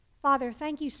Father,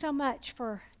 thank you so much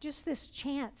for just this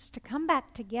chance to come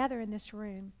back together in this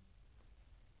room.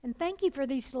 And thank you for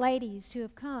these ladies who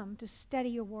have come to study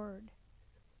your word.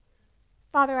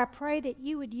 Father, I pray that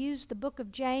you would use the book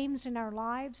of James in our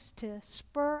lives to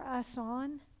spur us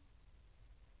on,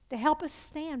 to help us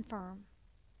stand firm.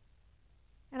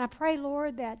 And I pray,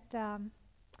 Lord, that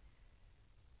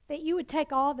you would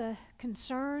take all the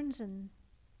concerns and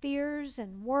fears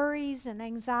and worries and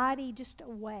anxiety just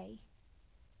away.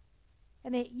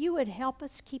 And that you would help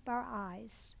us keep our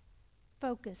eyes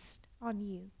focused on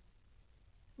you.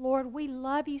 Lord, we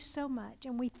love you so much,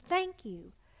 and we thank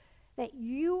you that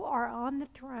you are on the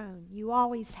throne. You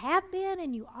always have been,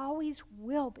 and you always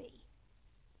will be.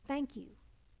 Thank you.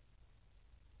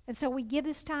 And so we give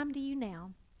this time to you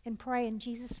now and pray in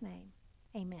Jesus' name.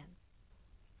 Amen.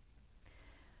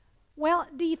 Well,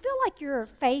 do you feel like your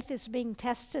faith is being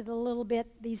tested a little bit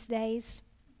these days?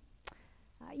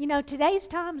 Today's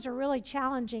times are really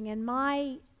challenging, and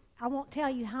I won't tell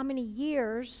you how many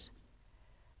years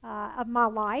of my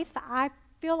life, I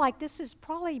feel like this has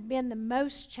probably been the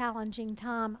most challenging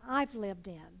time I've lived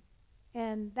in.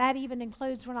 And that even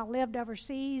includes when I lived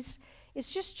overseas.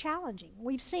 It's just challenging.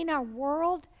 We've seen our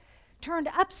world turned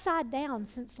upside down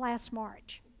since last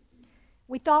March.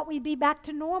 We thought we'd be back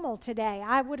to normal today.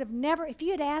 I would have never, if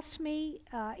you had asked me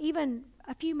even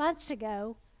a few months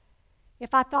ago,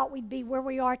 if I thought we'd be where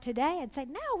we are today, I'd say,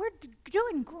 no, we're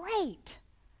doing great.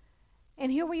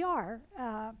 And here we are.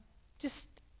 Just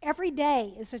every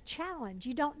day is a challenge.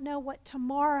 You don't know what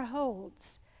tomorrow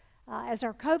holds. As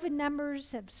our COVID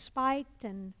numbers have spiked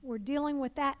and we're dealing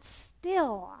with that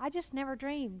still, I just never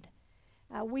dreamed.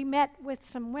 We met with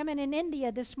some women in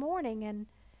India this morning, and,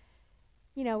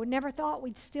 we never thought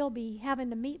we'd still be having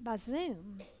to meet by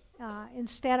Zoom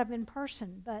instead of in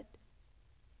person. But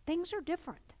things are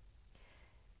different.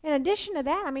 In addition to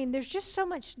that, there's just so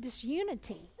much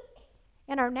disunity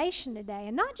in our nation today,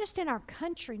 and not just in our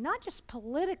country, not just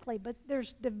politically, but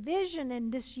there's division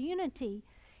and disunity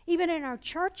even in our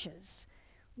churches.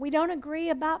 We don't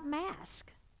agree about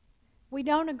masks. We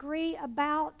don't agree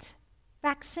about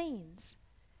vaccines.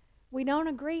 We don't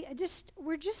agree.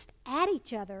 We're just at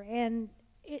each other, and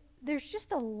there's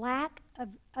just a lack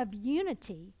of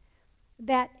unity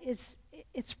that it's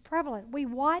prevalent. We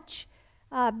watch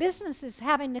businesses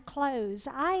having to close.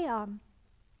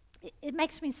 It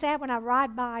makes me sad when I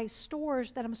ride by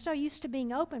stores that I'm so used to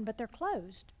being open, but they're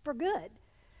closed for good.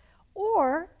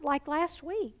 Or, like last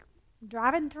week,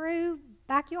 driving through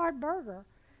Backyard Burger,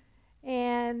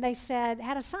 and they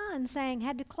had a sign saying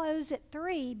had to close at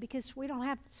 3 because we don't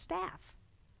have staff.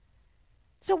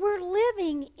 So we're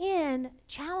living in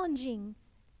challenging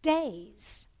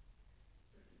days.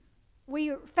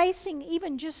 We are facing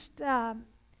even just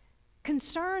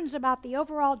concerns about the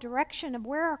overall direction of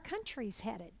where our country's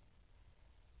headed.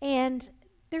 And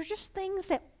there's just things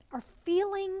that are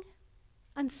feeling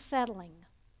unsettling.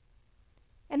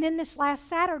 And then this last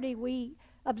Saturday, we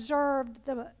observed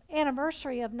the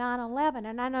anniversary of 9/11.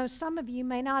 And I know some of you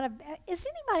may not have. Is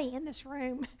anybody in this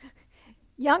room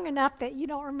young enough that you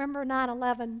don't remember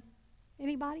 9/11?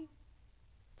 Anybody?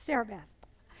 Sarah Beth.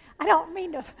 I don't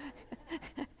mean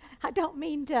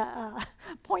to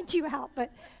point you out,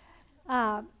 but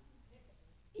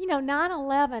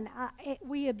 9/11,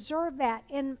 we observed that.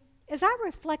 And as I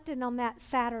reflected on that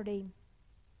Saturday,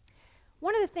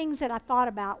 one of the things that I thought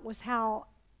about was how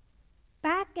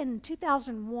back in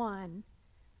 2001,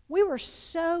 we were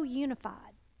so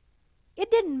unified.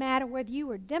 It didn't matter whether you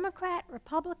were Democrat,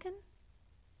 Republican,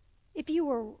 if you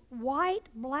were white,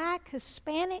 black,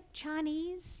 Hispanic,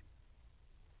 Chinese.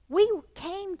 We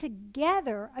came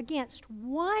together against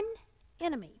one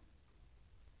enemy.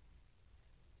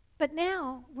 But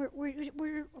now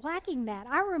we're lacking that.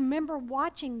 I remember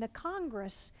watching the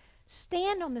Congress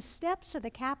stand on the steps of the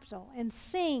Capitol and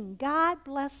sing, "God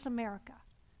Bless America."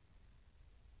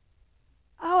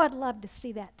 Oh, I'd love to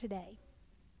see that today.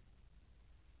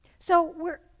 So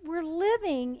we're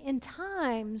living in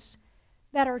times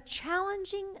that are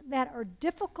challenging, that are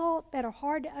difficult, that are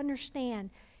hard to understand.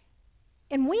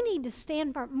 And we need to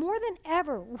stand firm. More than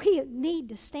ever, we need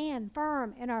to stand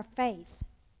firm in our faith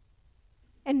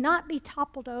and not be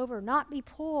toppled over, not be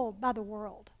pulled by the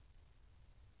world.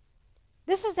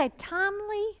 This is a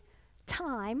timely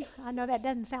time, I know that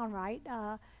doesn't sound right,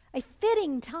 a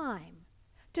fitting time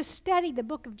to study the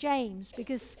book of James,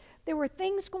 because there were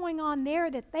things going on there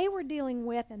that they were dealing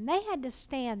with, and they had to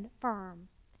stand firm.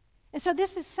 And so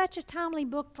this is such a timely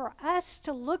book for us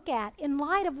to look at in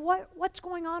light of what's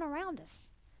going on around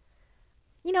us.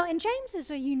 And James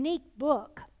is a unique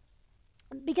book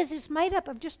because it's made up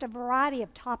of just a variety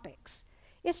of topics.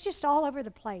 It's just all over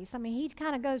the place. I mean, he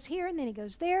kind of goes here, and then he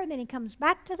goes there, and then he comes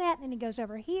back to that, and then he goes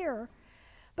over here.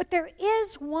 But there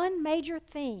is one major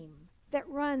theme that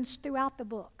runs throughout the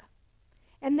book,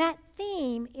 and that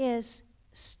theme is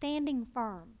standing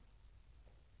firm.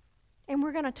 And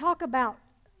we're going to talk about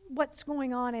what's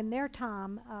going on in their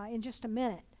time in just a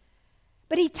minute.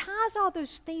 But he ties all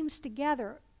those themes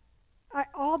together,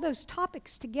 all those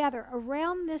topics together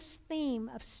around this theme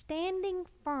of standing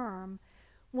firm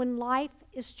when life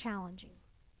is challenging.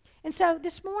 And so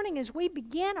this morning, as we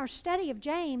begin our study of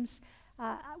James,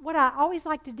 what I always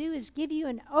like to do is give you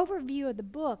an overview of the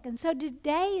book. And so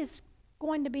today is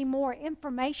going to be more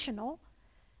informational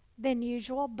than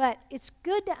usual, but it's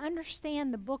good to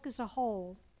understand the book as a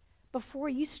whole before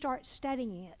you start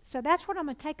studying it. So that's what I'm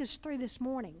going to take us through this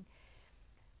morning.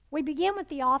 We begin with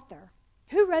the author.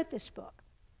 Who wrote this book?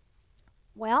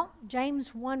 Well,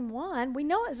 James 1:1, we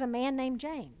know it was a man named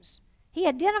James. He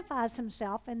identifies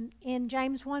himself in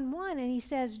James 1:1, and he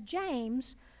says,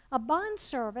 James, a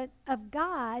bondservant of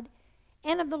God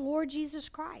and of the Lord Jesus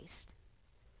Christ.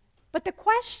 But the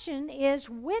question is,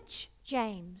 which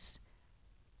James?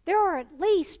 There are at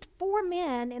least 4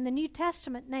 men in the New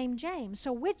Testament named James.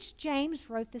 So which James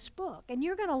wrote this book? And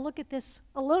you're going to look at this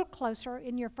a little closer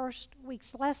in your first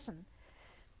week's lesson.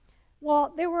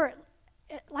 Well, there were,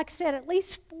 like I said, at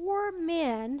least 4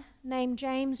 men named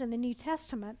James in the New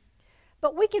Testament.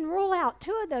 But we can rule out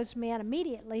 2 of those men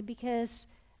immediately because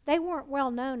they weren't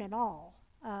well known at all.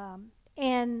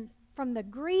 And from the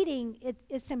greeting,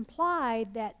 it's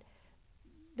implied that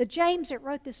the James that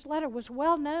wrote this letter was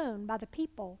well known by the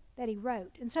people that he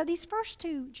wrote. And so these first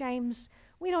 2 James,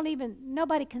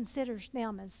 nobody considers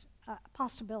them as a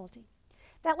possibility.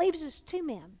 That leaves us 2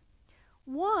 men.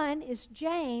 One is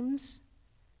James,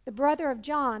 the brother of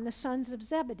John, the sons of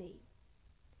Zebedee.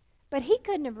 But he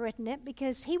couldn't have written it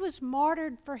because he was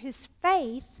martyred for his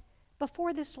faith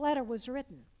before this letter was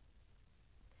written.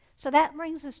 So that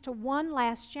brings us to one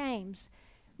last James.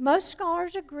 Most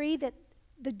scholars agree that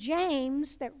the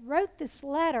James that wrote this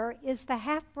letter is the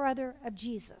half-brother of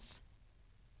Jesus.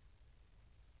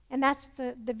 And that's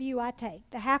the view I take,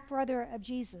 the half-brother of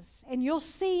Jesus. And you'll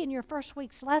see in your first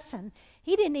week's lesson,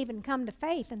 he didn't even come to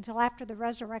faith until after the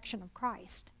resurrection of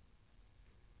Christ.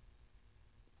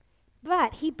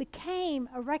 But he became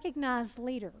a recognized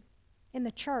leader in the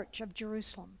church of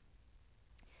Jerusalem.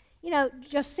 You know,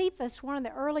 Josephus, one of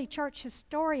the early church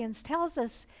historians, tells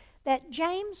us that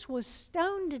James was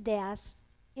stoned to death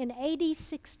in AD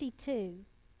 62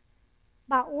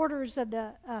 by orders of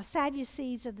the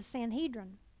Sadducees of the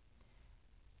Sanhedrin.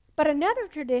 But another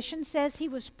tradition says he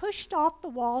was pushed off the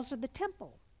walls of the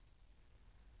temple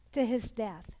to his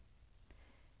death.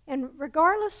 And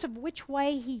regardless of which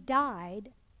way he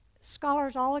died,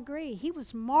 scholars all agree he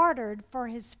was martyred for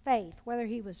his faith, whether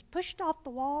he was pushed off the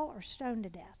wall or stoned to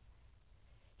death.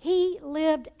 He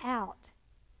lived out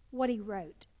what he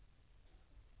wrote.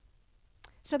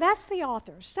 So that's the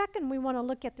author. Second, we want to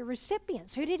look at the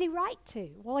recipients. Who did he write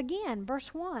to? Well, again,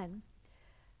 verse 1,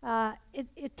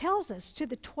 it tells us, to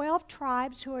the 12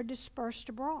 tribes who are dispersed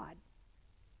abroad.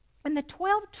 And the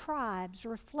 12 tribes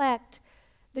reflect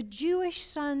the Jewish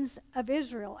sons of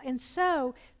Israel. And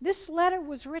so this letter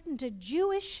was written to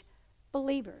Jewish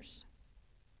believers,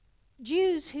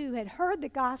 Jews who had heard the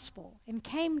gospel and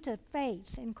came to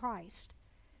faith in Christ.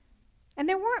 And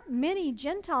there weren't many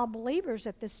Gentile believers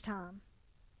at this time.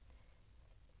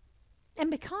 And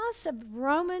because of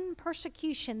Roman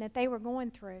persecution that they were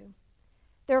going through,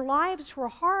 their lives were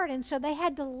hard, and so they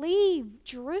had to leave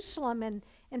Jerusalem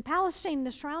and Palestine,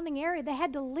 the surrounding area. They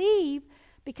had to leave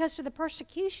because of the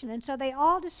persecution, and so they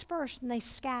all dispersed and they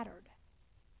scattered.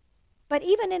 But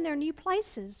even in their new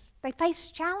places, they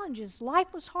faced challenges.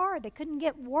 Life was hard. They couldn't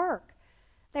get work.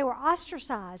 They were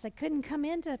ostracized. They couldn't come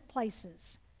into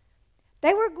places.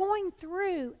 They were going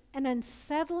through an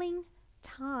unsettling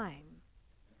time.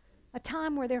 A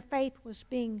time where their faith was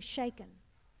being shaken.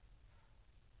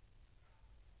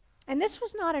 And this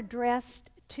was not addressed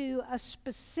to a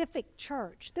specific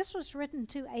church. This was written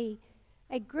to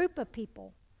a group of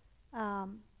people.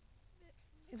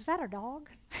 Was that a dog?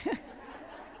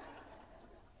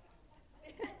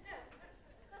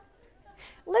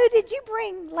 Lou, did you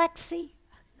bring Lexi?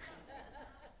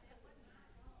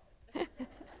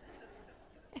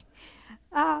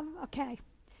 Okay.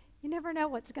 You never know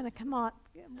what's going to come on,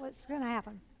 what's going to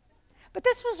happen. But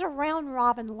this was a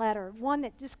round-robin letter, one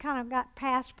that just kind of got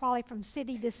passed probably from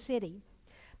city to city.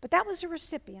 But that was the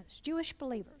recipients, Jewish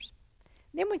believers.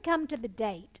 Then we come to the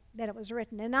date that it was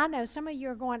written. And I know some of you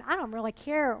are going, I don't really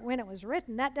care when it was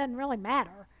written. That doesn't really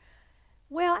matter.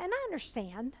 Well, and I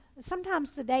understand.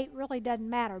 Sometimes the date really doesn't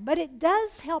matter, but it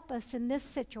does help us in this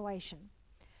situation.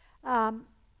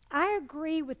 I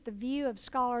agree with the view of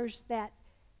scholars that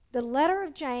the letter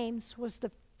of James was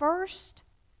the first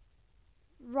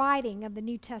writing of the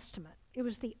New Testament. It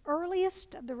was the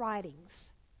earliest of the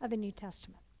writings of the New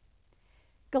Testament.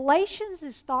 Galatians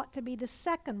is thought to be the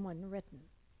second one written.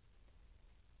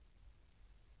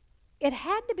 It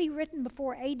had to be written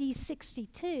before AD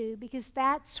 62 because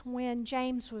that's when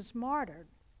James was martyred.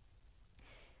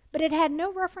 But it had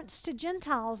no reference to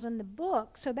Gentiles in the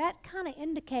book, so that kind of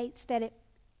indicates that it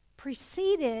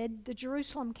preceded the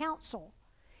Jerusalem Council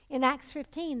in Acts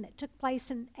 15 that took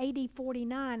place in AD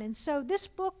 49. And so this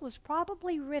book was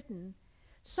probably written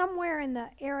somewhere in the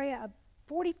area of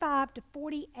 45 to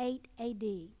 48 AD.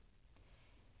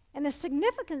 And the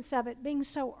significance of it being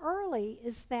so early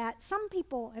is that some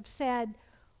people have said,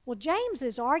 well, James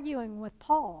is arguing with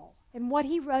Paul and what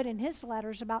he wrote in his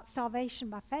letters about salvation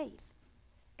by faith.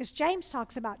 Because James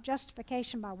talks about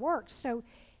justification by works. So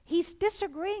he's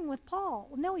disagreeing with Paul.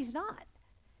 Well, no, he's not.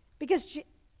 Because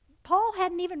Paul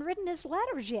hadn't even written his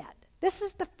letters yet. This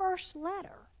is the first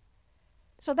letter.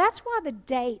 So that's why the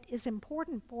date is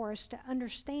important for us to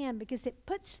understand, because it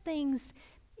puts things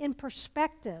in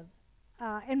perspective.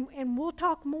 And we'll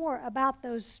talk more about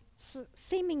those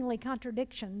seemingly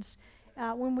contradictions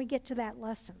when we get to that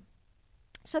lesson.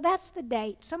 So that's the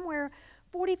date, somewhere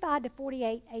 45 to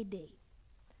 48 AD.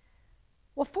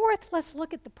 Well, fourth, let's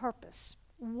look at the purpose.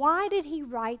 Why did he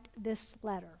write this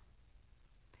letter?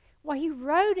 Well, he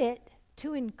wrote it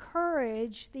to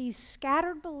encourage these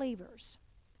scattered believers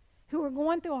who were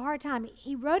going through a hard time.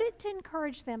 He wrote it to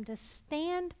encourage them to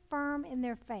stand firm in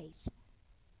their faith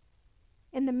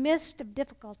in the midst of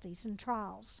difficulties and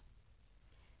trials.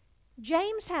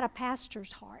 James had a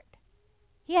pastor's heart.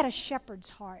 He had a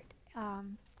shepherd's heart.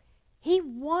 He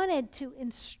wanted to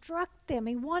instruct them.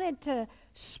 He wanted to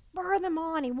spur them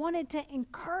on. He wanted to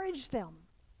encourage them.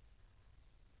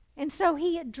 And so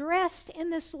he addressed in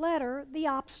this letter the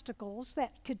obstacles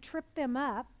that could trip them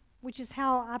up, which is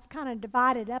how I've kind of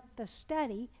divided up the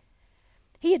study.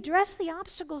 He addressed the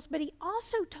obstacles, but he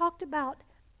also talked about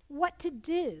what to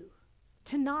do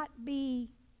to not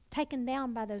be taken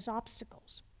down by those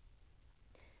obstacles.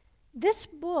 This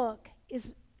book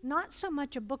is not so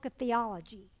much a book of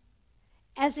theology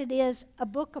as it is a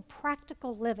book of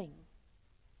practical living.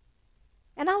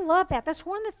 And I love that. That's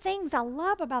one of the things I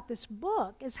love about this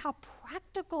book, is how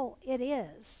practical it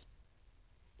is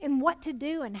in what to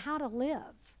do and how to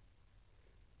live.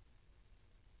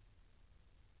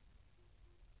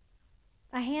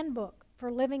 A handbook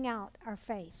for living out our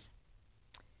faith.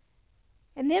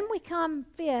 And then we come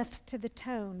fifth to the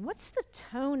tone. What's the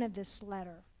tone of this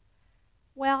letter?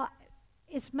 Well,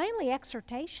 it's mainly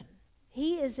exhortation.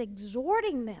 He is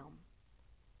exhorting them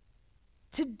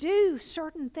to do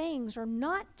certain things or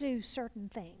not do certain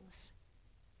things.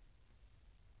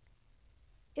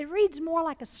 It reads more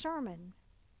like a sermon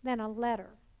than a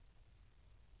letter.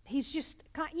 He's just,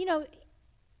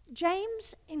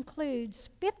 James includes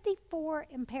 54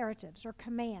 imperatives or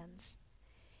commands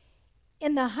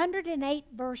in the 108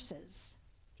 verses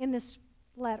in this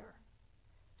letter.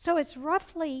 So it's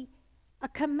roughly a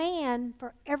command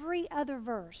for every other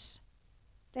verse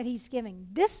that he's giving.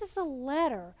 This is a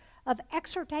letter of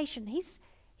exhortation.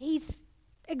 He's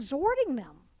exhorting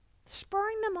them,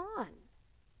 spurring them on,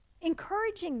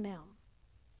 encouraging them.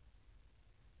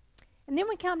 And then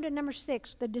we come to number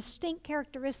 6, the distinct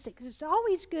characteristics. It's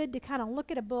always good to kind of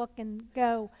look at a book and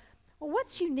go, well,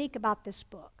 what's unique about this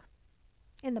book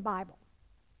in the Bible?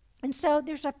 And so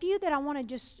there's a few that I want to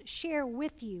just share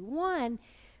with you. One,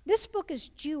 this book is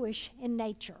Jewish in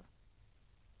nature.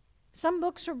 Some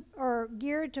books are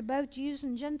geared to both Jews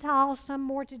and Gentiles, some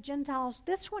more to Gentiles.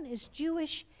 This one is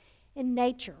Jewish in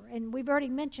nature. And we've already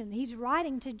mentioned he's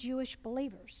writing to Jewish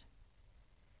believers.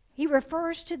 He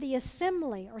refers to the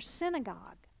assembly or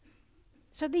synagogue.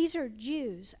 So these are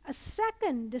Jews. A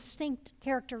second distinct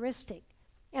characteristic,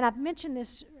 and I've mentioned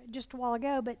this just a while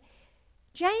ago, but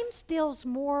James deals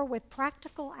more with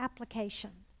practical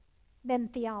application than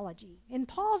theology. In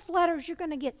Paul's letters, you're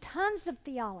going to get tons of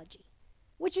theology,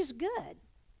 which is good.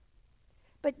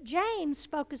 But James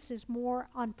focuses more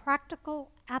on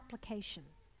practical application.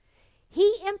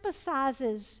 He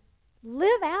emphasizes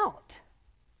live out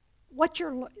what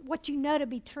you know to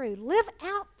be true. Live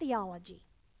out theology.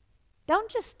 Don't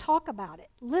just talk about it.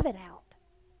 Live it out.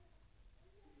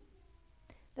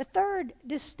 The third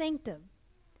distinctive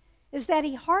is that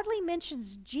he hardly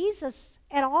mentions Jesus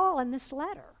at all in this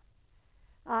letter.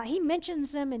 He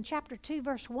mentions him in chapter 2,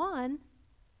 verse 1.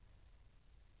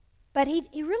 But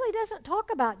he really doesn't talk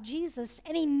about Jesus,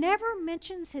 and he never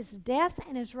mentions his death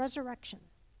and his resurrection.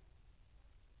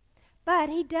 But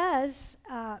he does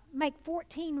make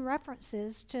 14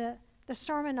 references to the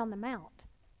Sermon on the Mount.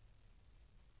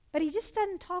 But he just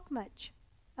doesn't talk much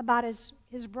about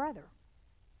his brother.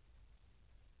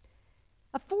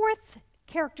 A fourth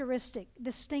characteristic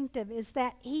distinctive is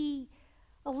that he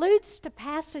alludes to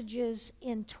passages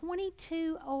in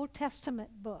 22 Old Testament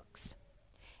books.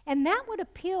 And that would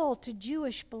appeal to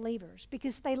Jewish believers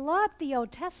because they loved the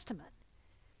Old Testament.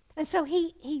 And so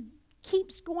he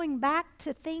keeps going back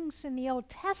to things in the Old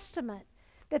Testament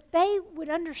that they would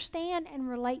understand and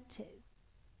relate to.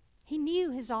 He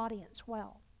knew his audience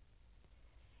well.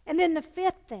 And then the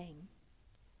fifth thing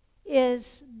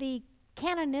is the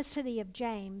canonicity of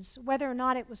James, whether or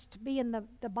not it was to be in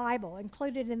the Bible,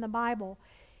 included in the Bible.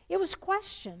 It was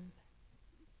questioned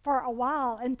for a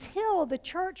while until the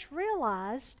church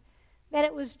realized that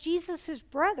it was Jesus'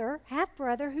 brother,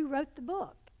 half-brother, who wrote the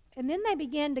book. And then they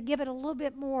began to give it a little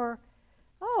bit more,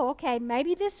 okay,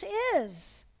 maybe this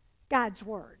is God's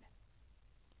Word.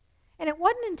 And it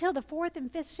wasn't until the 4th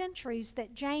and 5th centuries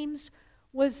that James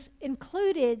was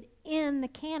included in the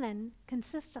canon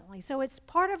consistently. So it's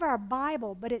part of our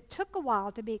Bible, but it took a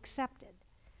while to be accepted.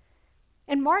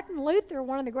 And Martin Luther,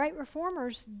 one of the great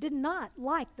reformers, did not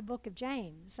like the book of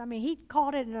James. I mean, he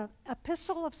called it an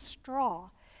epistle of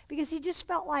straw because he just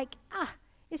felt like,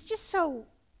 it's just so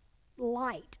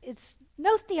light. It's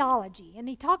no theology. And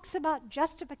he talks about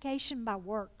justification by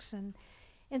works. And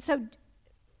so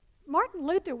Martin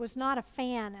Luther was not a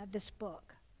fan of this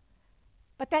book.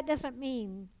 But that doesn't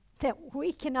mean that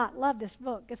we cannot love this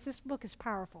book, because this book is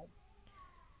powerful.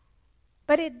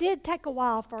 But it did take a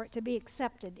while for it to be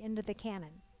accepted into the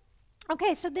canon.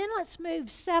 Okay, so then let's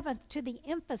move seventh to the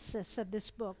emphasis of this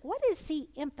book. What does he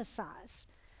emphasize?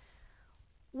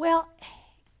 Well,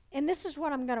 and this is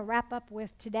what I'm going to wrap up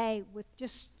with today, with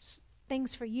just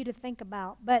things for you to think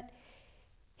about. But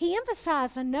he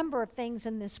emphasized a number of things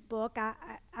in this book.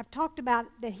 I've talked about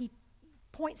that he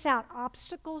points out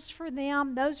obstacles for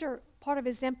them. Those are part of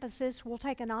his emphasis. We'll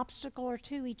take an obstacle or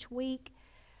two each week.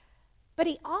 But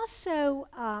he also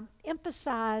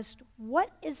emphasized what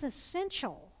is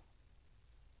essential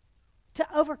to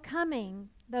overcoming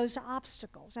those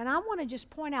obstacles. And I want to just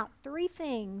point out 3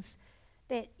 things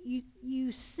that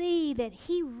you see that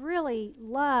he really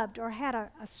loved or had a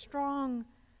strong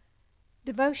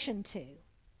devotion to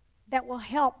that will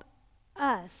help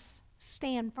us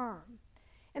stand firm.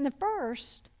 And the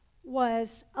first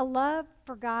was a love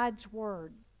for God's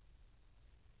Word.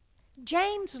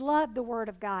 James loved the Word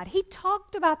of God. He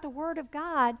talked about the Word of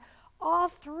God all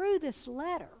through this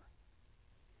letter.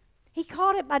 He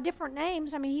called it by different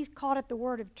names. I mean, he called it the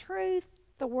Word of Truth,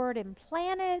 the Word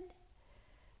implanted,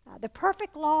 the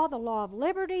perfect law, the law of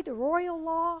liberty, the royal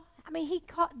law. I mean, he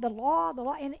called the law,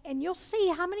 and you'll see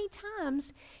how many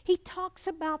times he talks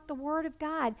about the Word of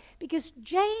God, because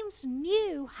James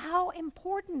knew how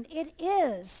important it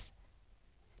is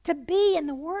to be in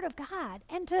the Word of God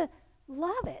and to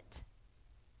love it.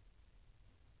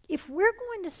 If we're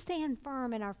going to stand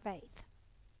firm in our faith,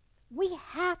 we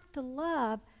have to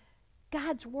love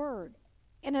God's Word,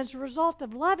 and as a result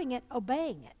of loving it,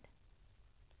 obeying it.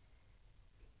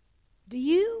 Do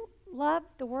you love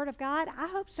the Word of God? I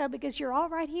hope so, because you're all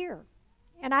right here.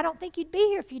 And I don't think you'd be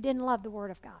here if you didn't love the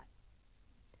Word of God.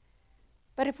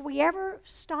 But if we ever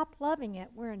stop loving it,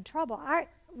 we're in trouble.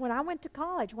 When I went to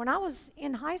college, when I was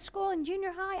in high school and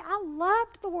junior high, I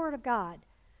loved the Word of God.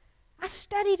 I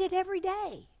studied it every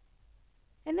day.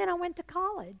 And then I went to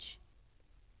college,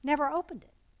 never opened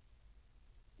it,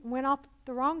 went off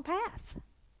the wrong path.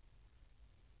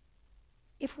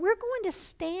 If we're going to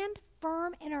stand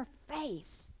firm in our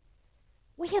faith,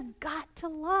 we have got to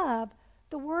love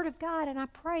the Word of God, and I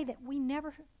pray that we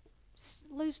never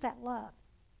lose that love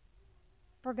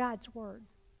for God's Word.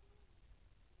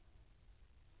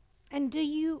 And do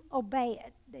you obey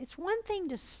it? It's one thing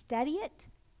to study it,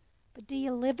 but do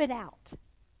you live it out?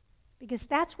 Because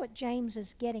that's what James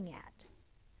is getting at.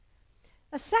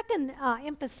 A second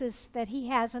emphasis that he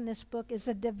has in this book is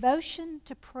a devotion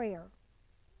to prayer.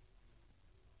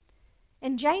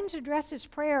 And James addresses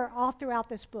prayer all throughout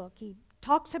this book. He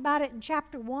talks about it in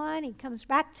chapter 1. He comes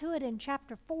back to it in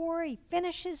chapter 4. He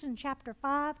finishes in chapter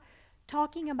 5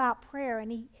 talking about prayer.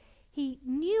 And he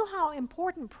knew how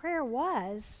important prayer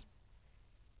was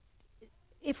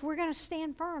if we're going to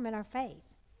stand firm in our faith.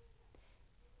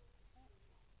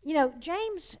 You know,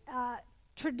 James,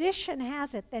 tradition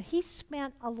has it that he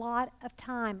spent a lot of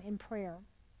time in prayer.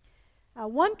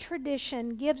 One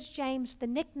tradition gives James the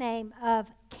nickname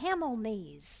of camel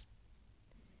knees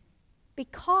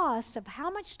because of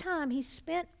how much time he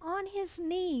spent on his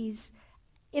knees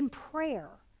in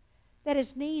prayer that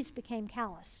his knees became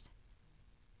calloused.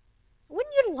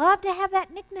 Wouldn't you love to have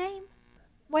that nickname?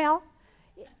 Well,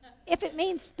 if it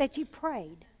means that you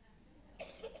prayed.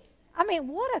 I mean,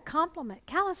 what a compliment.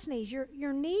 Callous knees.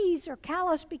 Your knees are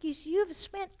callous because you've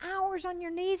spent hours on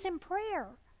your knees in prayer.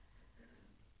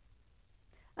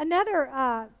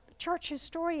 Another church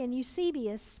historian,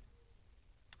 Eusebius,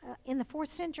 in the 4th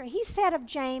century, he said of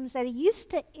James that he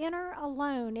used to enter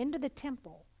alone into the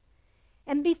temple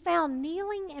and be found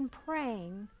kneeling and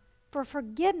praying for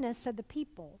forgiveness of the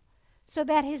people, so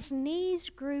that his knees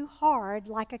grew hard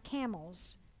like a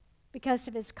camel's because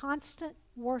of his constant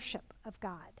worship of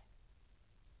God.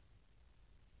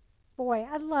 Boy,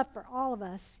 I'd love for all of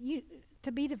us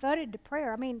to be devoted to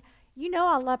prayer. I mean, you know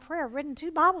I love prayer. I've written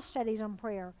 2 Bible studies on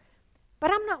prayer.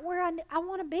 But I'm not where I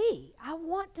want to be. I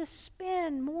want to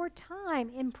spend more time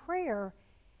in prayer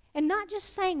and not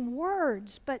just saying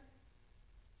words, but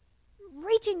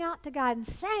reaching out to God and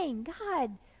saying,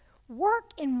 God,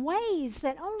 work in ways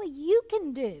that only you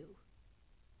can do.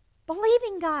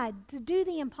 Believing God to do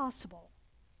the impossible.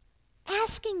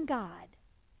 Asking God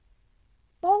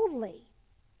boldly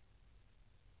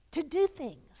to do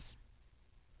things.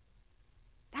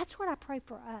 That's what I pray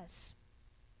for us.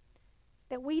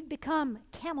 That we'd become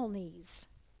camel knees.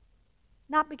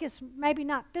 Not because, maybe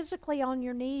not physically on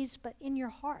your knees, but in your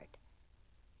heart.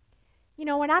 You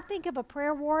know, when I think of a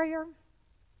prayer warrior,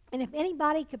 and if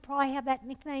anybody could probably have that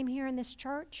nickname here in this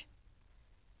church,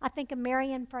 I think of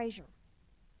Marianne Fraser.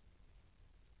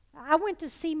 I went to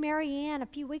see Marianne a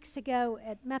few weeks ago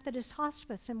at Methodist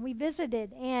Hospice, and we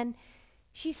visited, and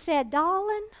she said,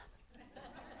 darling,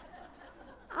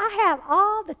 I have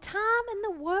all the time in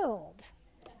the world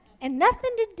and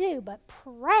nothing to do but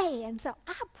pray. And so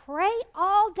I pray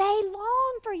all day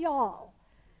long for y'all.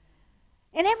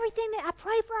 And everything that I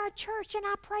pray for our church, and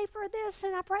I pray for this,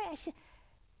 and I pray.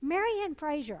 Marianne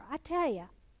Fraser, I tell you,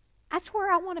 that's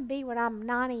where I want to be when I'm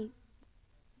 90,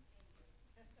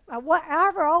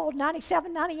 however old,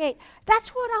 97, 98. That's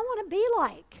what I want to be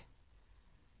like.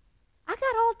 I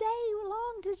got all day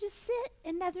long to just sit,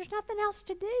 and there's nothing else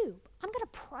to do. I'm going to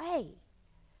pray.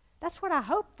 That's what I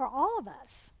hope for all of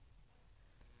us.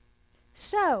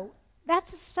 So,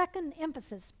 that's the second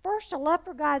emphasis. First, a love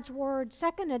for God's Word.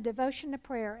 Second, a devotion to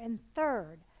prayer. And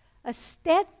third, a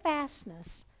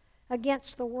steadfastness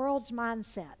against the world's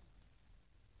mindset.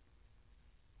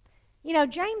 You know,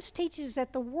 James teaches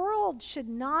that the world should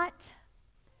not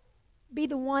be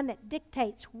the one that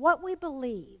dictates what we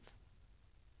believe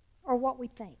or what we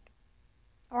think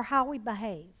or how we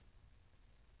behave.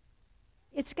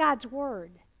 It's God's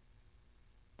Word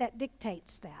that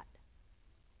dictates that.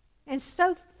 And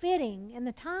so fitting in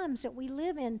the times that we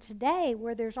live in today,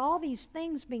 where there's all these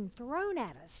things being thrown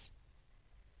at us.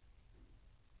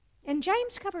 And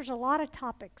James covers a lot of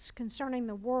topics concerning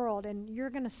the world, and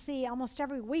you're going to see almost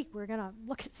every week we're going to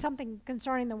look at something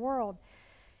concerning the world.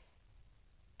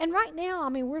 And right now, I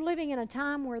mean, we're living in a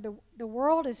time where the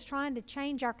world is trying to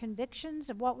change our convictions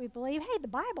of what we believe. Hey, the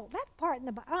Bible, that part in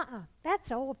the Bible,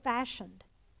 that's old-fashioned.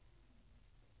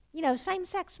 You know,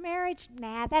 same-sex marriage,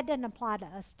 nah, that doesn't apply to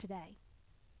us today.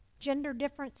 Gender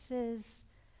differences,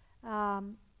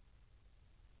 you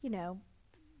know,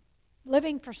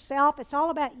 living for self, it's all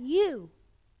about you.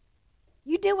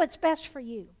 You do what's best for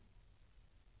you.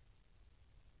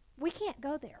 We can't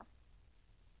go there.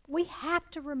 We have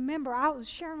to remember, I was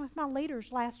sharing with my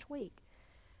leaders last week,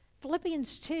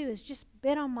 Philippians 2 has just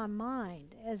been on my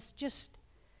mind as just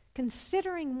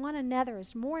considering one another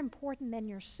as more important than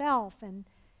yourself,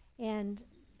 and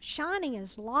shining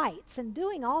as lights and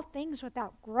doing all things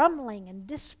without grumbling and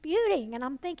disputing. And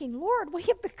I'm thinking, Lord, we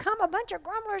have become a bunch of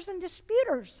grumblers and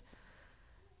disputers.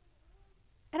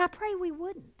 And I pray we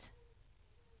wouldn't.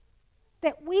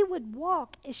 That we would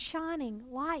walk as shining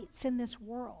lights in this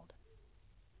world.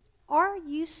 Are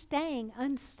you staying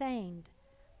unstained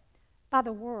by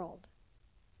the world?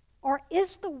 Or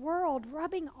is the world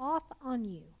rubbing off on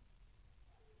you?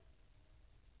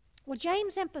 Well,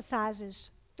 James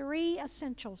emphasizes 3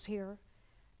 essentials here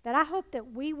that I hope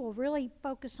that we will really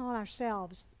focus on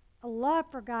ourselves. A love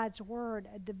for God's Word,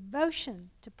 a devotion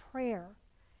to prayer,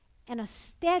 and a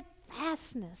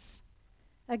steadfastness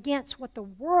against what the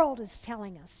world is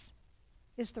telling us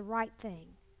is the right thing.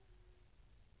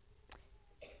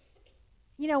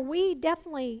 You know, we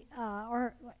definitely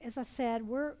are, as I said,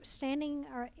 we're standing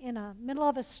in the middle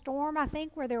of a storm, I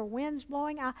think, where there are winds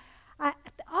blowing. I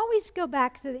always go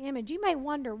back to the image. You may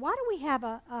wonder, why do we have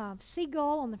a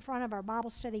seagull on the front of our Bible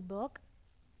study book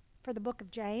for the book of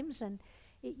James? And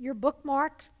your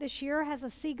bookmark this year has a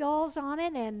seagulls on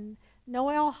it, and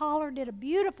Noel Holler did a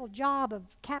beautiful job of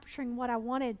capturing what I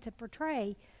wanted to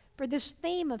portray for this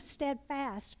theme of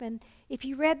steadfast. And if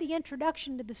you read the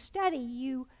introduction to the study,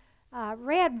 you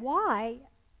read why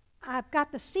I've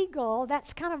got the seagull.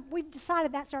 We've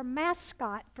decided that's our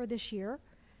mascot for this year.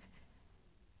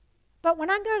 But when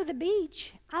I go to the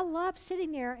beach, I love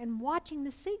sitting there and watching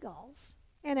the seagulls.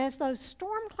 And as those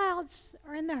storm clouds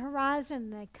are in the horizon,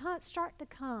 they start to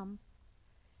come,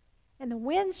 and the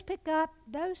winds pick up,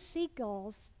 those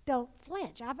seagulls don't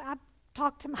flinch. I've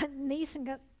talked to my niece and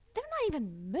go, they're not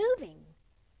even moving.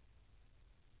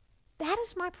 That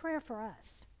is my prayer for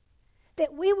us,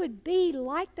 that we would be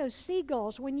like those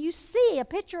seagulls. When you see a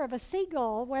picture of a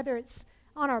seagull, whether it's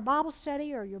on our Bible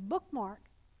study or your bookmark,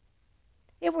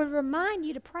 it would remind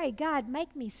you to pray, God,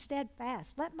 make me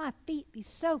steadfast. Let my feet be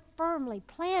so firmly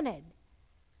planted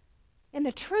in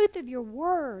the truth of your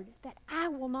word that I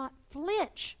will not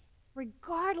flinch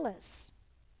regardless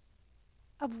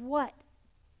of what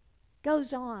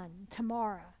goes on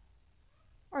tomorrow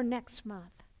or next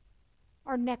month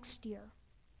or next year.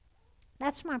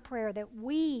 That's my prayer, that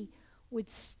we would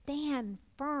stand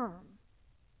firm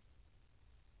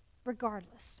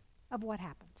regardless of what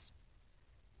happens.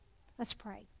 Let's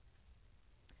pray.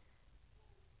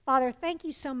 Father, thank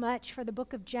you so much for the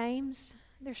book of James.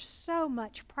 There's so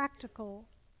much practical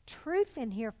truth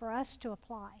in here for us to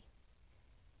apply.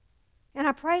 And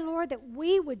I pray, Lord, that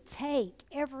we would take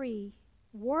every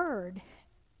word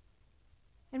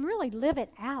and really live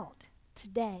it out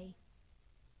today.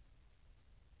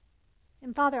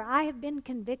 And Father, I have been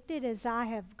convicted as I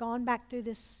have gone back through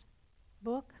this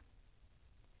book.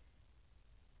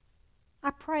 I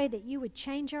pray that you would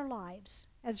change our lives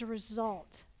as a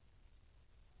result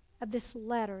of this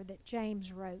letter that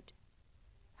James wrote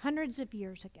hundreds of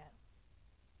years ago.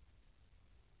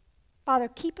 Father,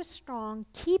 keep us strong,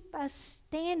 keep us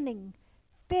standing,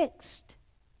 fixed,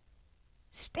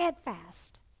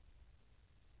 steadfast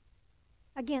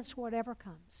against whatever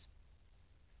comes.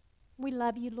 We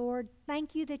love you, Lord.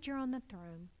 Thank you that you're on the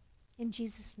throne. In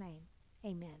Jesus' name,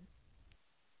 amen.